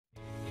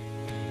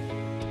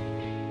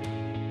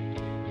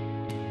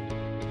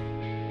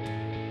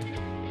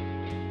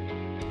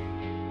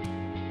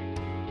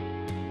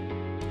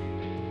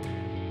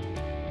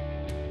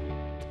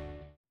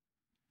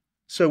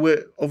So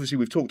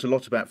we've talked a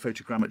lot about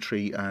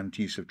photogrammetry and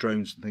use of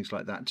drones and things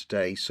like that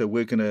today. So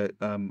we're going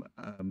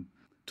to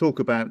talk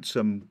about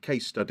some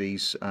case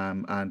studies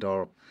and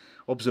our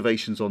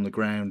observations on the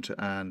ground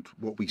and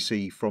what we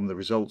see from the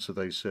results of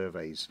those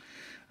surveys.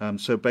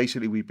 So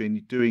basically, we've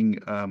been doing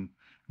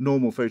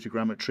normal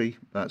photogrammetry,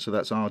 so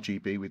that's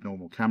RGB with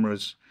normal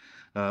cameras,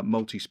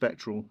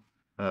 multispectral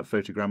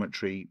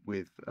photogrammetry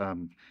with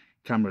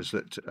cameras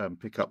that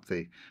pick up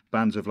the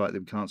bands of light that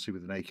we can't see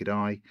with the naked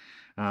eye,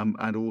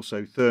 and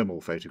also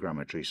thermal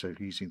photogrammetry, so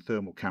using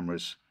thermal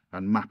cameras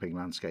and mapping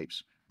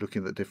landscapes,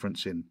 looking at the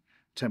difference in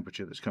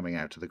temperature that's coming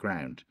out of the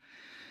ground.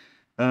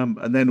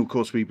 And then, of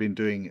course, we've been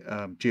doing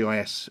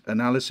GIS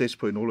analysis,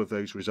 putting all of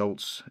those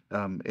results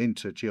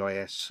into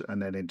GIS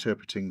and then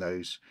interpreting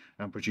those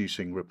and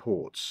producing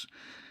reports.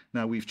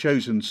 Now, we've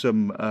chosen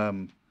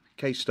some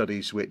case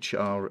studies which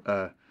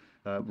are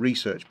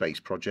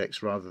research-based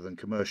projects rather than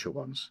commercial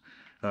ones.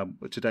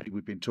 Today,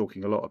 we've been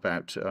talking a lot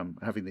about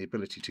having the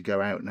ability to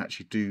go out and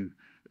actually do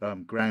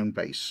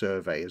ground-based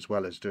survey as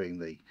well as doing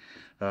the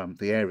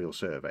aerial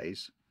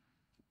surveys.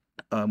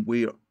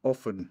 We are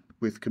often,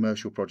 with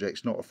commercial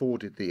projects, not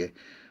afforded the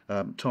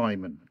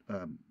time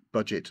and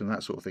budget and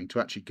that sort of thing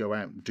to actually go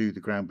out and do the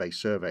ground-based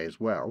survey as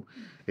well.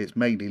 It's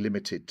mainly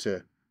limited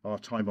to our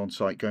time on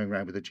site going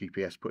around with a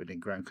GPS, putting in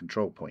ground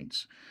control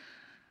points.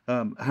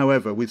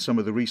 However, with some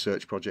of the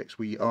research projects,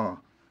 we are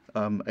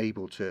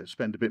able to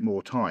spend a bit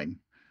more time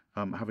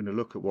having a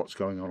look at what's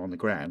going on the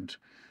ground,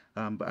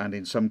 and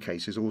in some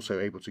cases also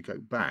able to go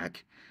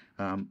back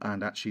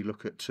and actually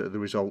look at the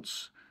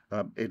results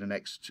in the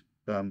next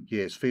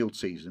year's field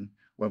season,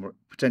 when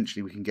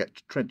potentially we can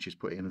get trenches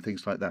put in and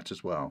things like that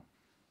as well.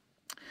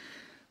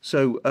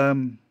 So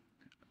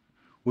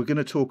we're going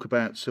to talk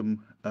about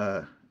some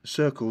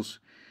circles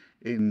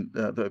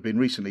that have been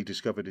recently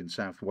discovered in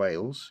South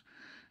Wales.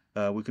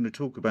 We're going to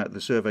talk about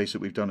the surveys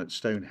that we've done at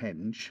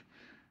Stonehenge,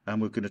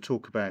 and we're going to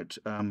talk about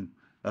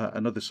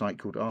another site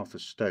called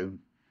Arthur's Stone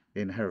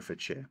in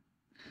Herefordshire.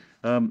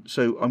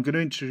 So I'm going to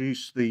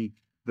introduce the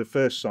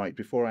first site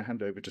before I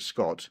hand over to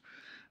Scott,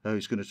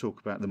 who's going to talk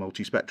about the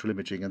multispectral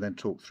imaging and then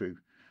talk through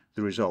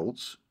the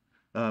results.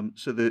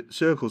 So the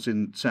circles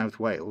in South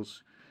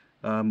Wales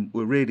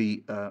were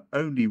really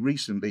only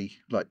recently,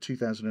 like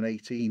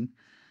 2018,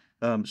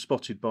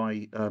 spotted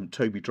by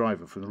Toby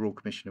Driver from the Royal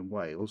Commission in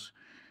Wales.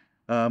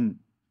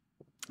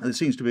 There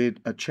seems to be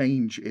a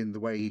change in the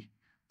way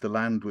the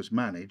land was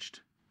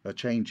managed, a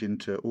change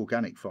into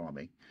organic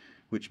farming,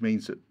 which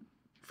means that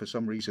for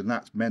some reason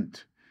that's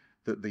meant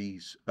that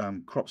these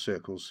crop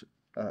circles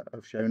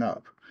have shown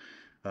up,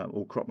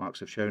 or crop marks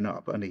have shown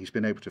up, and he's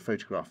been able to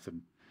photograph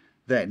them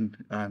then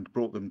and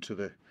brought them to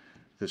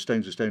the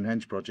Stones of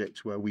Stonehenge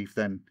project, where we've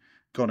then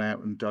gone out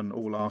and done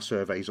all our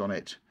surveys on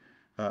it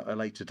at a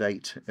later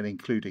date, and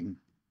including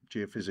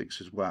geophysics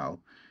as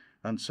well.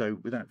 And so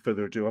without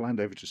further ado, I'll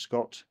hand over to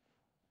Scott.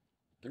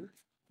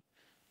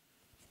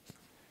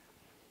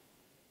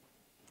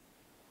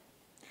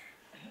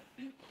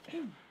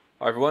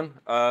 Hi everyone.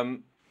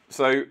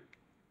 So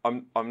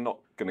I'm not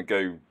going to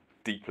go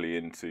deeply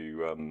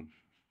into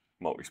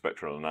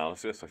multispectral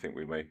analysis. I think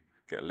we may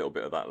get a little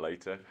bit of that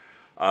later.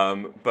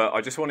 But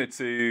I just wanted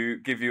to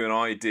give you an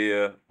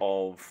idea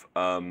of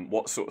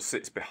what sort of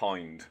sits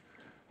behind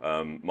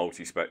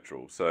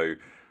multispectral. So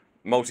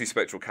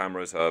multispectral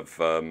cameras have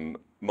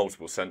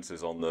multiple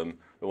sensors on them.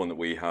 The one that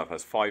we have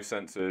has 5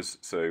 sensors.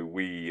 So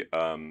we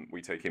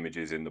take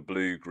images in the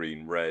blue,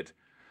 green, red,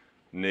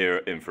 near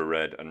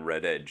infrared and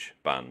red edge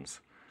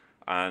bands.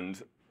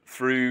 And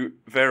through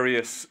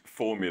various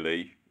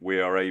formulae, we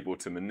are able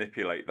to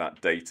manipulate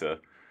that data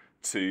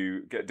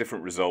to get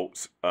different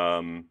results,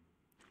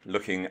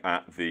 looking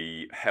at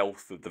the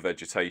health of the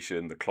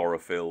vegetation, the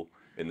chlorophyll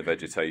in the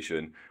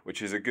vegetation,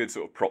 which is a good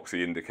sort of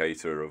proxy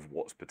indicator of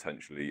what's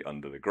potentially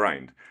under the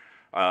ground.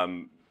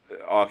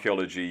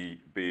 Archaeology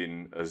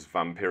being as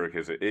vampiric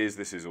as it is,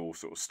 this is all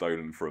sort of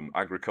stolen from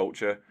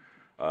agriculture.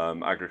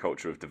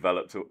 Agriculture have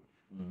developed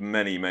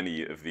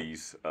many of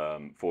these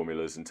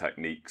formulas and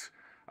techniques,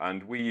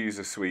 and we use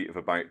a suite of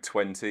about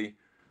 20,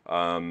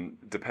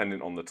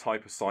 depending on the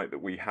type of site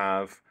that we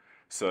have.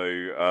 So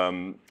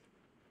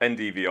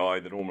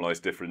NDVI, the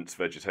Normalized Difference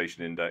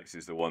Vegetation Index,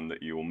 is the one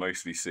that you will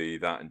mostly see,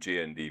 that, and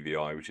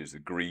GNDVI, which is the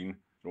green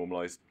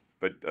Normalized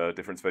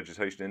Difference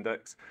Vegetation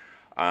Index.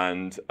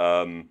 And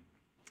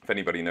if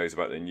anybody knows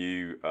about the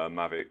new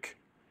Mavic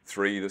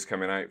 3 that's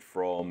coming out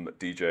from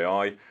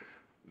DJI,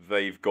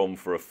 they've gone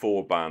for a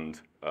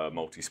 4-band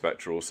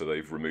multispectral, so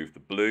they've removed the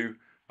blue,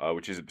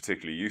 which isn't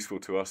particularly useful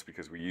to us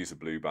because we use the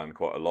blue band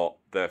quite a lot.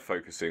 They're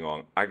focusing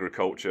on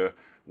agriculture,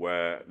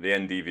 where the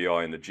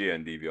NDVI and the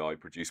GNDVI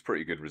produce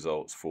pretty good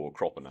results for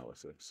crop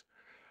analysis.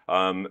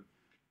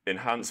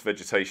 Enhanced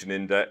Vegetation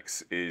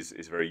Index is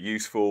very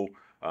useful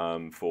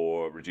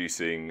for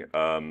reducing,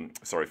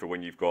 for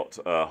when you've got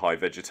a high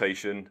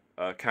vegetation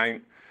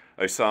count.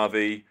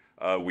 OSAVI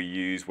we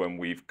use when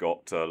we've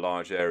got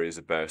large areas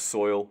of bare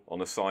soil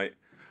on a site.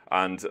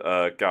 And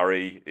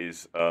Gary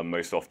is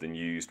most often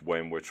used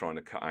when we're trying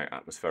to cut out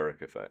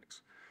atmospheric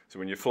effects. So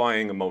when you're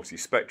flying a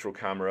multispectral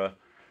camera,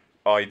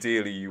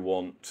 ideally you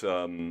want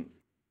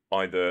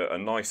either a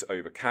nice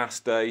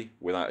overcast day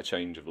without a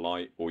change of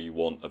light, or you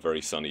want a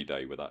very sunny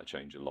day without a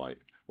change of light.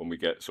 When we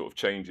get sort of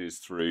changes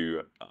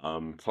through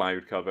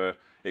cloud cover,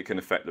 it can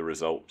affect the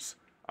results,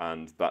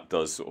 and that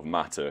does sort of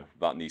matter.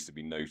 That needs to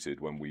be noted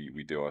when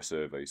we do our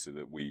survey so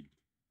that we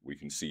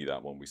can see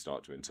that when we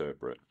start to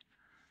interpret.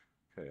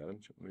 Okay, Adam,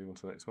 shall we move on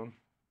to the next one?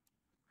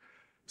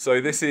 So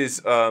this is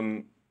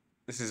an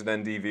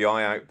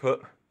NDVI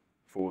output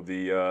for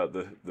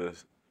the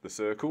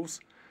circles,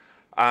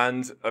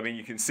 and I mean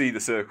you can see the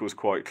circles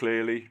quite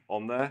clearly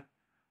on there.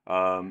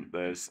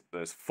 There's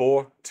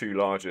 4, 2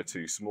 larger,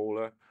 2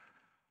 smaller.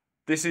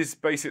 This is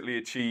basically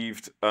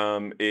achieved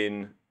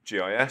in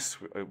GIS.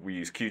 We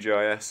use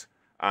QGIS,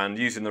 and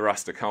using the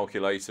raster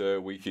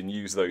calculator, we can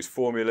use those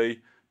formulae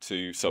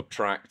to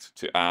subtract,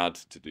 to add,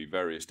 to do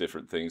various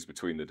different things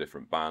between the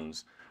different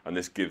bands, and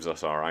this gives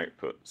us our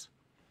outputs.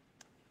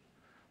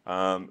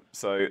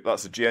 So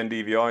that's a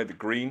GNDVI, the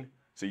green.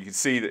 So you can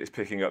see that it's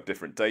picking up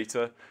different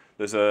data.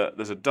 There's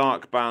a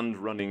dark band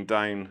running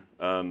down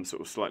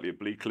sort of slightly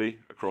obliquely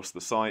across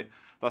the site.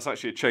 That's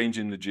actually a change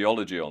in the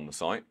geology on the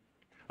site.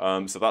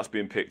 So that's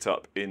being picked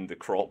up in the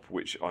crop,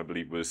 which I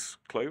believe was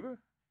clover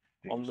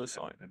on the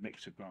site. A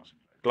mix of grass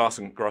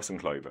and clover. Grass and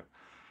clover.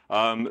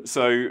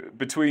 So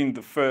between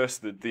the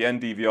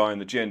NDVI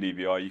and the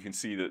GNDVI, you can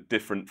see that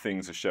different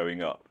things are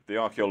showing up. The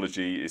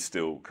archaeology is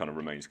still kind of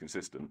remains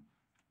consistent.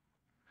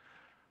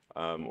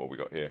 What we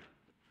got here?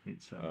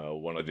 It's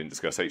one I didn't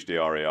discuss,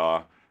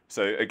 HDRAR.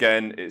 So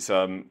again, it's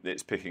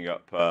picking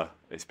up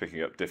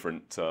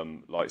different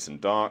lights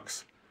and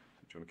darks.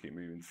 Do you want to keep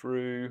moving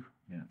through?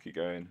 Yeah. Keep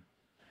going.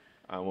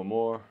 And one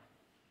more.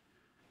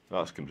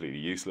 That's completely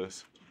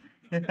useless.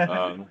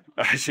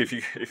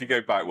 Actually, if you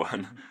go back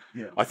one,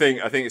 yeah. I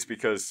think it's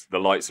because the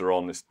lights are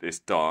on. It's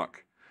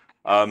dark.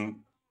 No,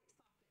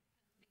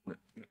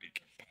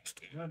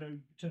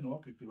 turn them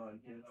off if you like.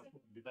 Yeah, that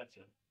would be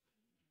better.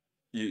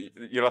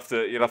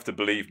 You'll have to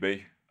believe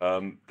me.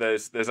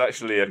 There's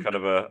actually a kind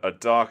of a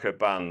darker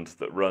band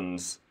that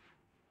runs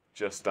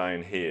just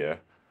down here,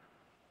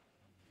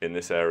 in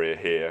this area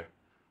here,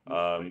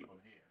 and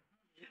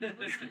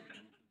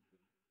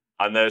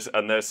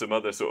there's some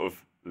other sort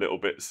of little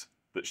bits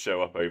that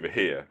show up over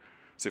here.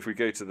 So if we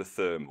go to the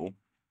thermal,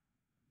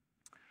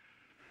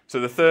 so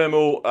the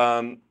thermal,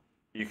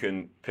 you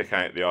can pick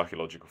out the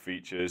archaeological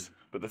features,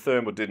 but the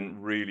thermal didn't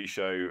really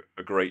show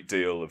a great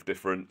deal of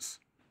difference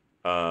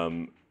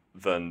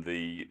than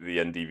the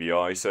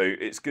NDVI. So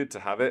it's good to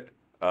have it,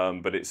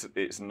 but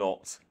it's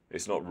not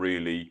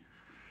really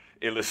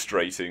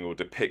illustrating or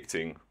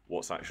depicting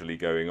what's actually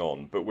going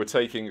on. But we're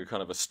taking a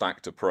kind of a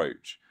stacked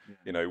approach. Yeah.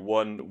 You know,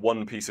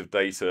 one piece of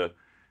data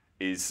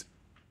is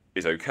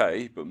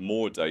okay, but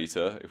more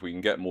data, if we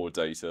can get more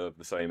data of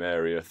the same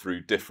area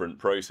through different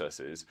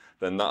processes,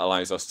 then that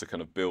allows us to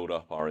kind of build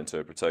up our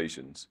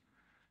interpretations.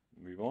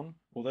 Move on.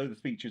 Although the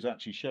features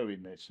actually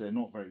showing this, they're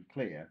not very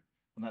clear,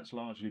 and that's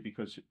largely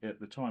because at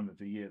the time of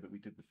the year that we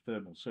did the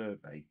thermal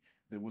survey,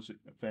 there was a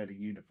fairly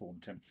uniform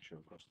temperature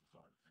across the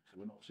site, so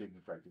we're not seeing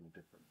a great deal of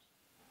difference.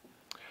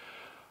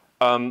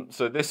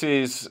 So this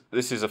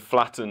is a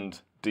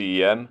flattened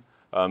DEM.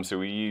 So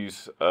we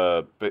use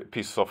a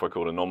piece of software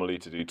called Anomaly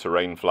to do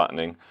terrain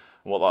flattening.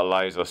 And what that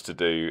allows us to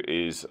do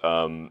is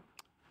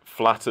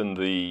flatten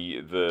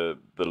the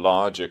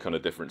larger kind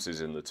of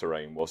differences in the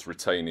terrain whilst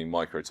retaining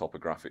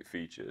microtopographic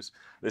features.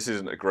 This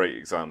isn't a great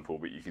example,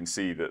 but you can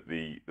see that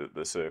the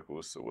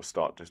circles sort of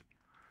start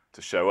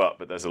to show up,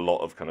 but there's a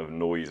lot of kind of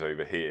noise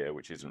over here,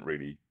 which isn't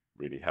really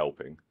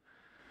helping.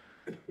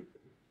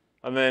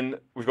 And then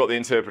we've got the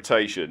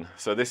interpretation.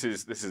 So this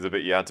is the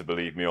bit you had to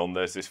believe me on.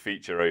 There's this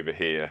feature over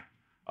here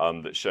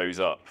that shows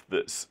up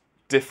that's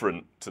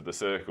different to the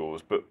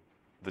circles, but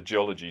the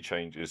geology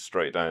changes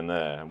straight down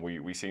there, and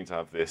we seem to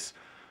have this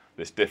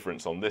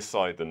difference on this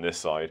side than this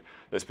side.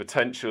 There's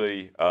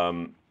potentially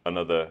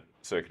another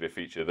circular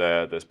feature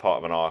there. There's part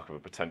of an arc of a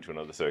potential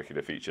another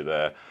circular feature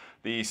there.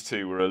 These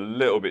two were a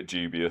little bit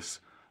dubious,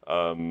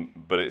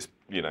 but it's,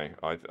 you know,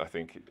 I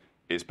think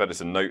it's better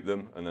to note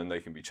them and then they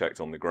can be checked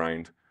on the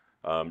ground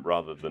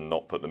rather than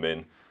not put them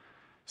in.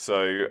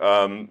 So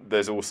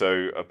there's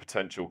also a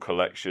potential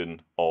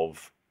collection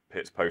of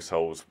pits, post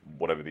holes,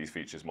 whatever these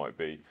features might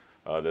be.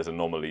 There's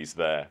anomalies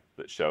there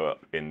that show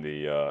up in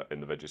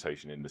the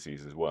vegetation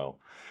indices as well.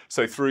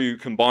 So through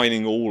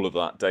combining all of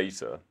that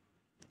data,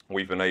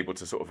 we've been able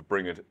to sort of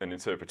bring an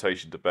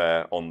interpretation to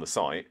bear on the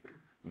site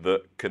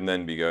that can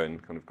then be going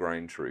kind of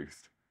ground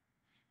truthed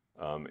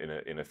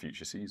in a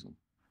future season.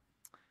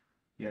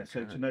 Yeah,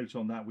 so to note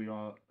on that, we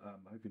are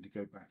hoping to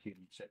go back in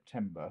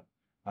September,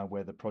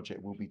 where the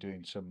project will be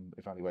doing some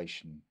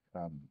evaluation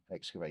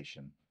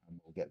excavation,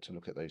 and we'll get to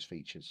look at those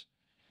features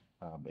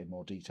in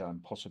more detail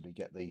and possibly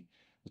get the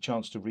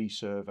chance to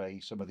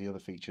resurvey some of the other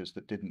features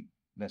that didn't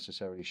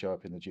necessarily show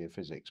up in the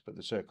geophysics, but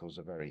the circles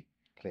are very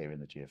clear in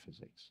the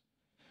geophysics.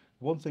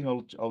 One thing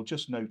I'll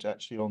just note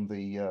actually on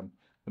the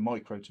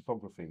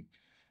microtopography.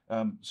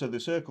 So the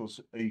circles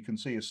you can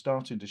see are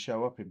starting to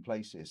show up in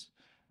places,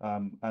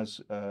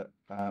 as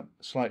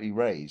slightly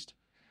raised.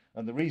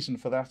 And the reason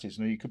for that is,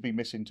 you could be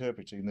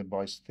misinterpreting them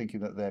by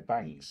thinking that they're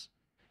banks.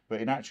 But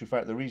in actual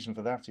fact, the reason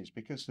for that is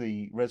because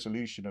the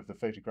resolution of the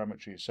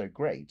photogrammetry is so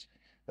great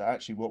that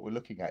actually what we're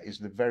looking at is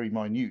the very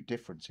minute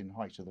difference in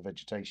height of the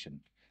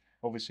vegetation.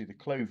 Obviously, the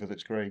clover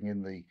that's growing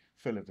in the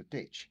fill of the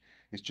ditch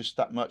is just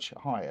that much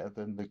higher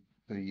than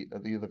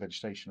the other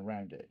vegetation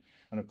around it.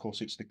 And of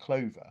course, it's the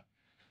clover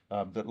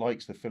that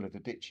likes the fill of the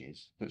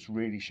ditches that's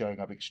really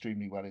showing up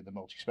extremely well in the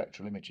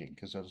multispectral imaging,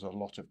 because there's a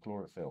lot of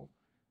chlorophyll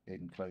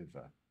in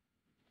clover.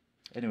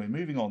 Anyway,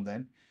 moving on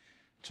then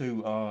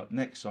to our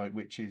next site,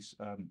 which is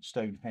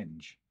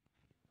Stonehenge.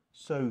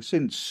 So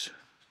since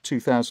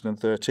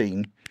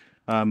 2013,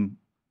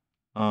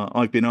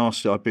 I've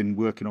been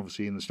working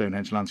obviously in the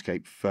Stonehenge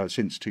landscape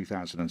since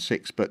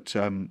 2006, but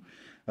from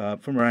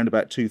around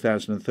about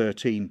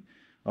 2013,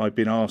 I've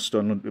been asked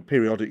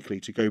periodically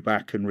to go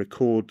back and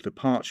record the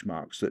parch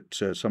marks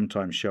that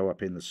sometimes show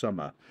up in the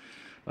summer.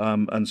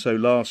 And so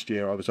last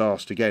year I was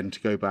asked again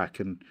to go back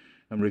and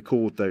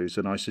record those,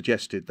 and I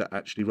suggested that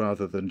actually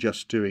rather than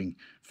just doing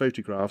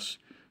photographs,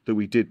 that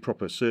we did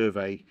proper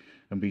survey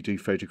and we do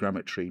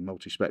photogrammetry,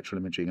 multispectral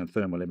imaging and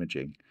thermal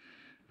imaging.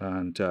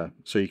 And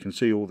so you can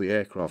see all the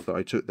aircraft that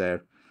I took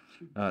there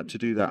to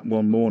do that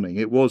one morning.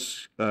 It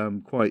was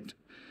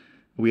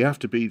we have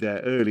to be there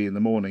early in the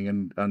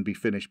morning and be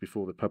finished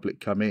before the public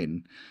come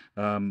in.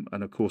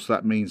 And of course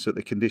that means that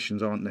the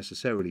conditions aren't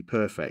necessarily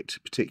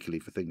perfect, particularly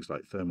for things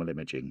like thermal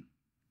imaging.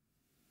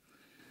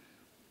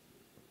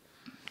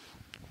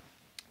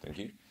 Thank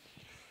you.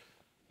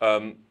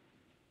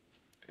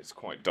 It's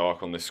quite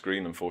dark on this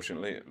screen,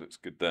 unfortunately. It looks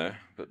good there,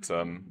 but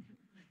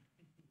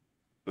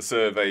the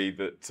survey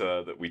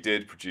that we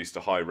did produced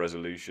a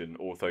high-resolution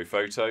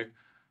orthophoto.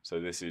 So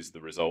this is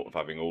the result of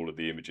having all of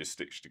the images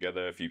stitched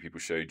together. A few people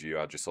showed you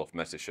Agisoft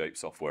Metashape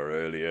software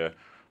earlier,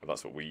 and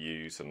that's what we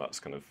use, and that's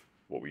kind of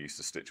what we use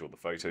to stitch all the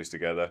photos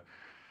together.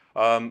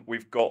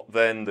 We've got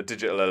then the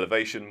digital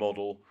elevation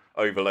model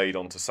overlaid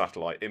onto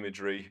satellite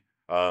imagery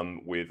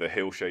with a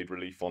hillshade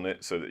relief on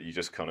it, so that you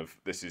just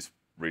this is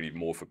really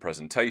more for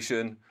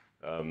presentation.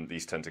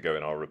 These tend to go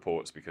in our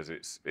reports because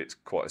it's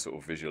quite a sort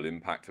of visual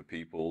impact for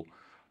people.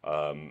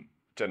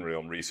 Generally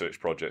on research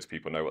projects,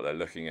 people know what they're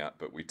looking at,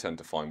 but we tend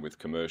to find with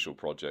commercial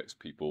projects,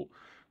 people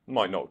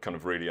might not kind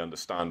of really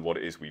understand what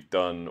it is we've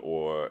done,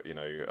 or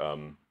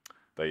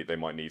they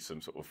might need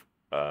some sort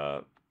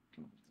of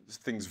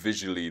things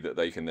visually that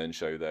they can then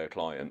show their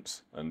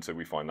clients, and so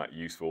we find that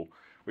useful.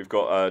 We've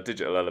got a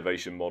digital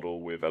elevation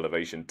model with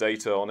elevation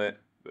data on it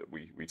that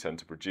we tend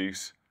to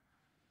produce,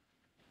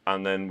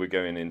 and then we're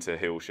going into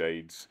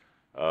hillshades.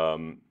 I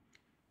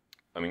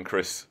mean,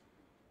 Chris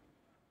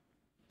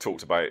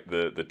talked about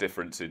the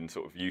difference in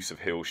sort of use of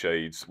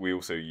hillshades. We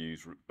also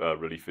use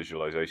Relief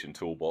Visualization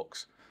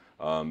Toolbox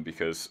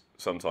because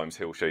sometimes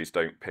hillshades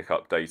don't pick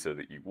up data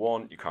that you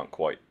want. You can't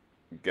quite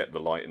get the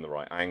light in the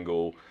right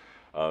angle.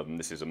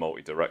 This is a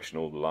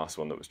multi-directional, the last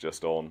one that was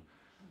just on.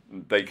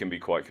 They can be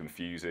quite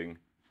confusing.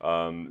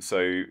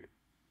 So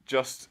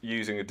just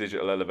using a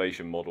digital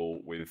elevation model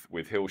with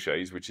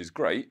hillshades, which is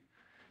great,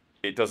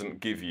 it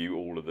doesn't give you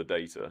all of the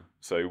data.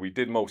 So we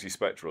did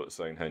multispectral at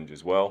Stonehenge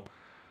as well,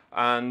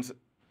 and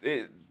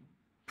it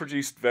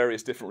produced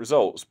various different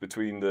results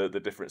between the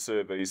different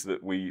surveys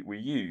that we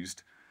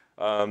used.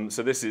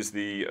 So this is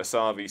the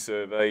Asavi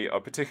survey. I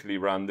particularly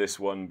ran this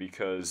one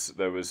because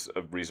there was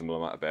a reasonable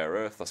amount of bare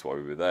earth. That's why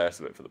we were there,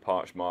 to look for the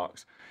parch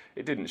marks.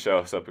 It didn't show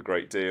us up a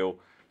great deal,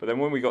 but then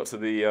when we got to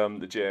the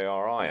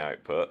GARI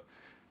output,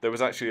 there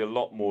was actually a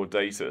lot more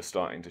data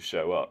starting to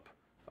show up,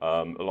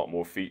 a lot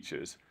more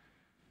features.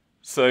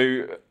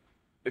 So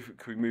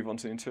could we move on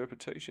to the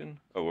interpretation?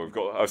 Oh, we've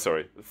got,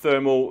 sorry, the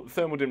thermal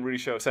didn't really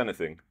show us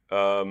anything.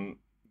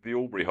 The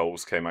Albury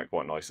holes came out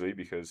quite nicely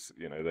because,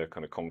 they're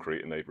kind of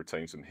concrete and they've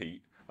retained some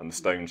heat, and the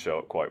stones show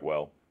up quite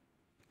well.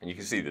 And you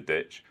can see the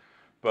ditch,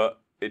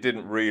 but it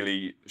didn't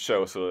really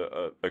show us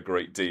a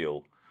great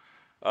deal.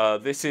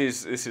 This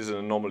is an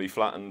anomaly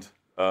flattened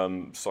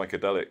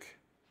psychedelic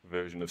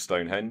version of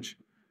Stonehenge.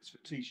 It's for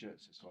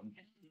t-shirts, this one.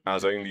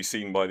 As only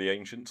seen by the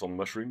ancients on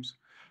mushrooms.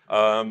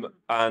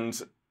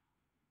 And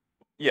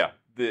yeah,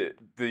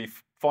 the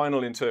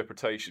final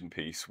interpretation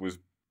piece was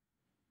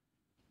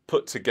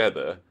put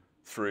together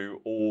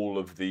through all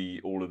of the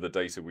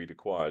data we'd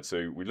acquired.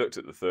 So we looked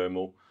at the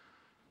thermal,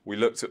 we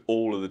looked at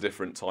all of the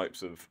different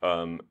types of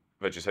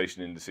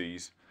vegetation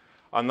indices,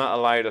 and that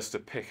allowed us to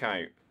pick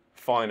out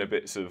finer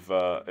bits of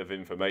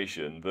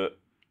information that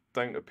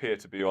don't appear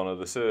to be on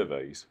other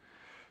surveys.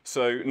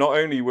 So not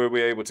only were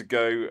we able to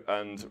go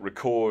and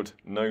record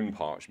known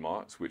parch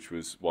marks, which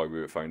was why we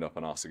were phoned up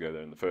and asked to go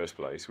there in the first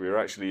place, we were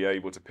actually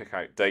able to pick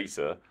out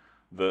data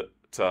that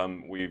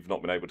we've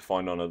not been able to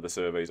find on other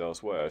surveys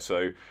elsewhere.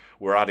 So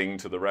we're adding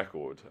to the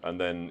record, and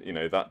then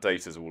that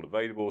data is all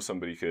available.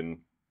 Somebody can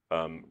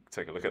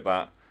take a look at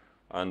that,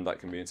 and that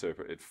can be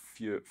interpreted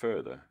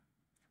further.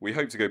 We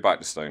hope to go back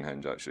to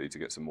Stonehenge actually to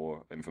get some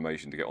more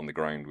information, to get on the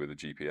ground with a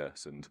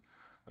GPS and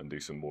do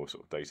some more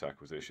sort of data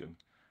acquisition.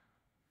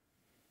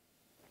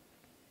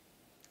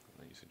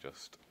 I need to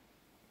just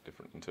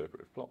different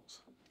interpretive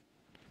plots.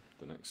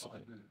 The next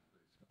slide.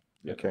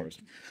 Yeah, Okay.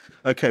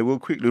 Okay, we'll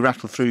quickly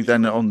rattle through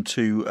then on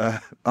to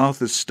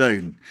Arthur's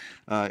Stone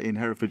in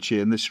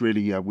Herefordshire, and this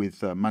really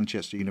with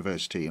Manchester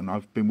University. And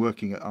I've been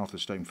working at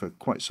Arthur's Stone for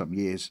quite some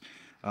years,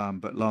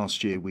 but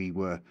last year we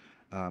were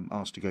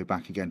asked to go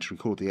back again to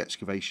record the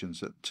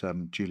excavations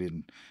that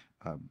Julian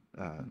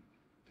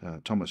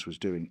Thomas was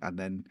doing, and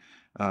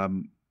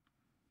then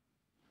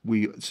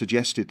we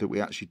suggested that we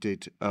actually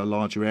did a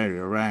larger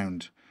area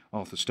around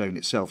Arthur Stone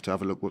itself to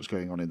have a look what's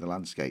going on in the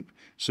landscape.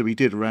 So we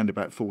did around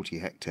about 40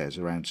 hectares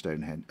around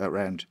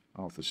around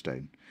Arthur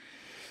Stone.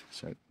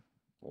 So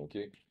thank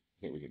you.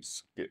 I think we can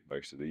skip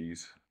most of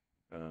these.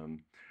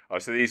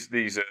 So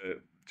these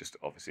are just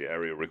obviously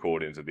aerial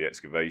recordings of the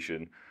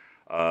excavation,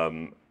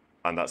 and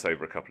that's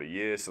over a couple of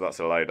years. So that's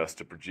allowed us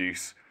to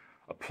produce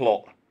a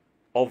plot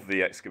of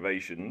the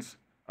excavations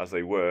as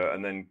they were,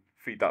 and then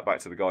feed that back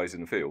to the guys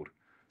in the field.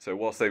 So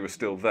whilst they were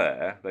still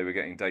there, they were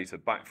getting data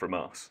back from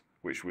us,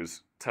 which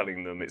was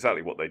telling them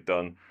exactly what they'd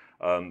done.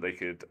 They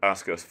could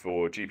ask us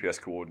for GPS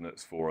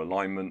coordinates for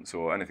alignments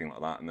or anything like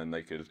that, and then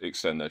they could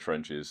extend their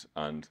trenches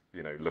and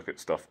look at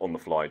stuff on the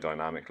fly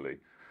dynamically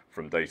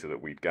from data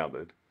that we'd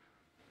gathered.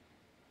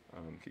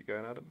 Keep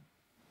going, Adam.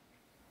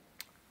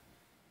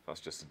 That's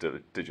just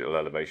a digital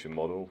elevation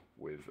model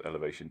with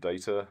elevation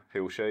data,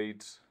 hill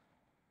shades.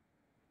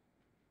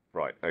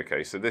 Right.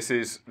 Okay. So this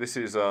is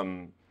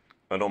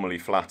anomaly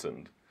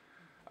flattened,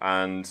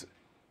 and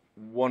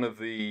one of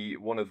the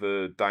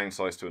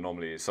downsides to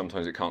anomaly is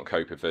sometimes it can't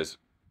cope if there's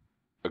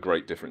a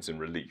great difference in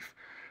relief.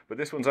 But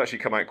this one's actually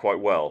come out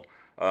quite well.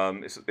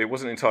 It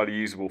wasn't entirely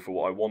usable for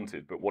what I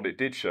wanted, but what it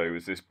did show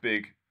is this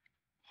big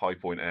high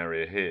point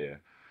area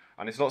here.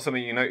 And it's not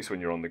something you notice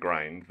when you're on the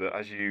ground, that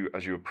as you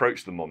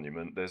approach the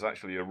monument, there's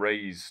actually a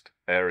raised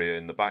area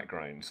in the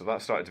background. So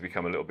that started to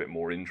become a little bit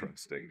more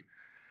interesting.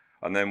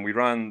 And then we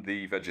ran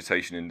the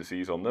vegetation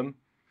indices on them.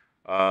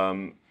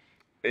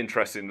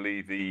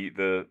 Interestingly,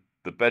 the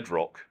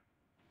bedrock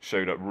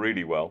showed up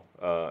really well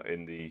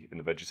in the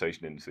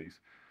vegetation indices,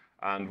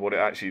 and what it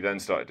actually then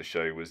started to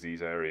show was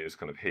these areas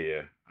kind of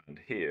here and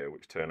here,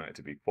 which turn out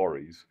to be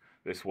quarries.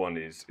 This one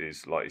is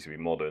likely to be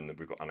modern, and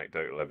we've got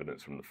anecdotal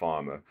evidence from the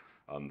farmer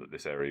that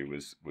this area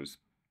was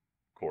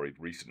quarried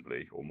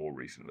recently or more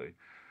recently.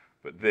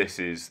 But this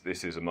is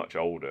a much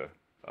older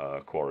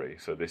quarry,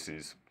 so this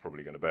is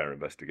probably going to bear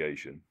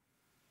investigation.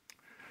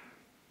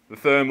 The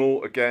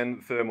thermal,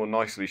 again,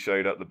 nicely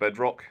showed up the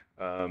bedrock,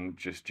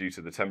 just due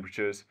to the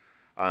temperatures,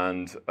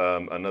 and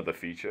another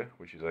feature,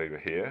 which is over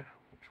here,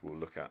 which we'll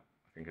look at,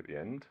 I think, at the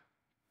end.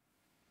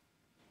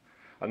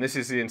 And this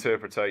is the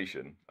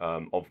interpretation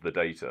of the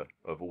data,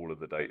 of all of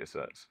the data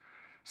sets.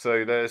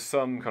 So there's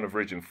some kind of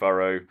ridge and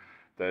furrow.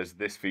 There's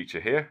this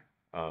feature here,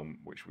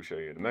 which we'll show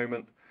you in a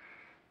moment.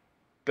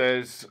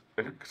 There's,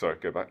 sorry,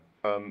 go back.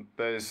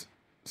 There's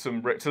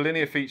some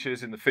rectilinear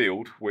features in the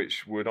field,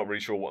 which we're not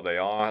really sure what they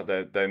are.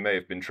 They may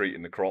have been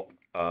treating the crop.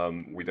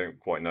 We don't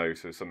quite know,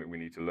 so it's something we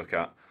need to look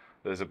at.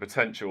 There's a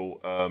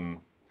potential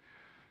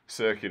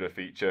circular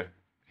feature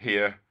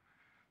here.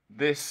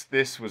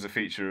 This was a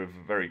feature of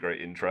very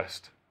great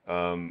interest,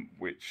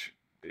 which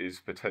is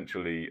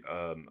potentially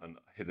an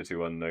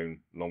hitherto unknown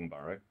long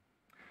barrow.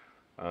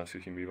 So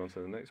we can move on to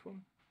the next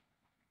one.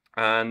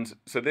 And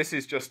so this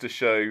is just to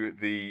show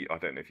the, I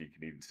don't know if you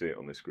can even see it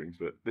on the screens,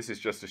 but this is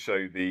just to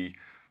show the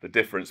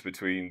difference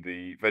between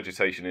the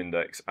vegetation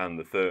index and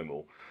the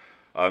thermal.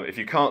 If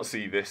you can't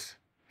see this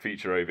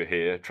feature over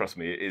here, trust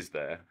me, it is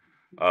there.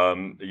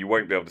 You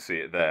won't be able to see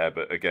it there,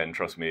 but again,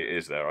 trust me, it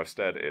is there. I've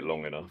stared at it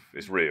long enough.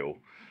 It's real.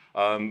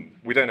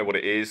 We don't know what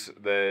it is.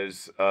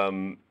 There's,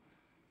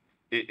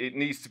 it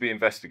needs to be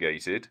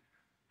investigated.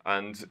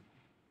 And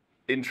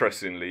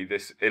interestingly,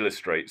 this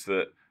illustrates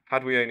that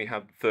had we only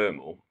had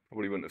thermal,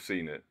 probably wouldn't have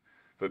seen it.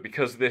 But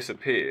because this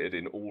appeared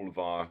in all of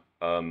our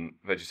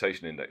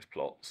vegetation index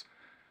plots,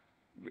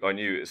 I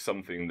knew it was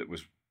something that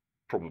was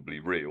probably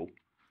real.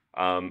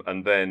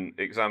 And then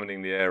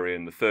examining the area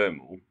in the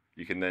thermal,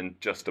 you can then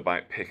just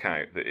about pick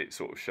out that it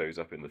sort of shows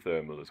up in the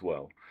thermal as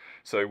well.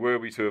 So were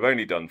we to have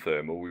only done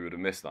thermal, we would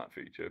have missed that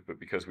feature. But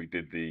because we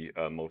did the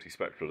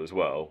multispectral as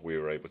well, we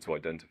were able to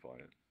identify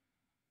it.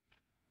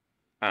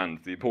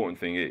 And the important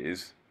thing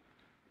is,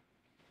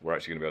 we're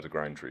actually going to be able to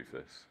ground truth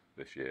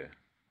this year.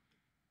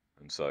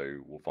 And so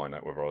we'll find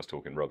out whether I was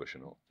talking rubbish or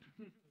not.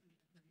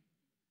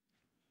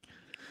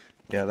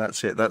 Yeah,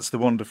 that's it. That's the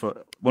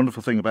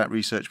wonderful thing about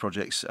research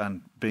projects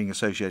and being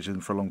associated with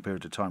them for a long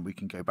period of time. We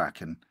can go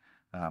back and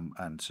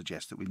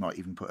suggest that we might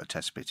even put a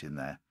test bit in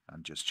there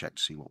and just check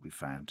to see what we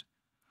found.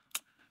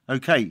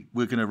 Okay,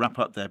 we're going to wrap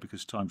up there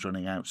because time's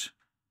running out.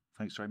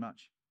 Thanks very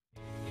much.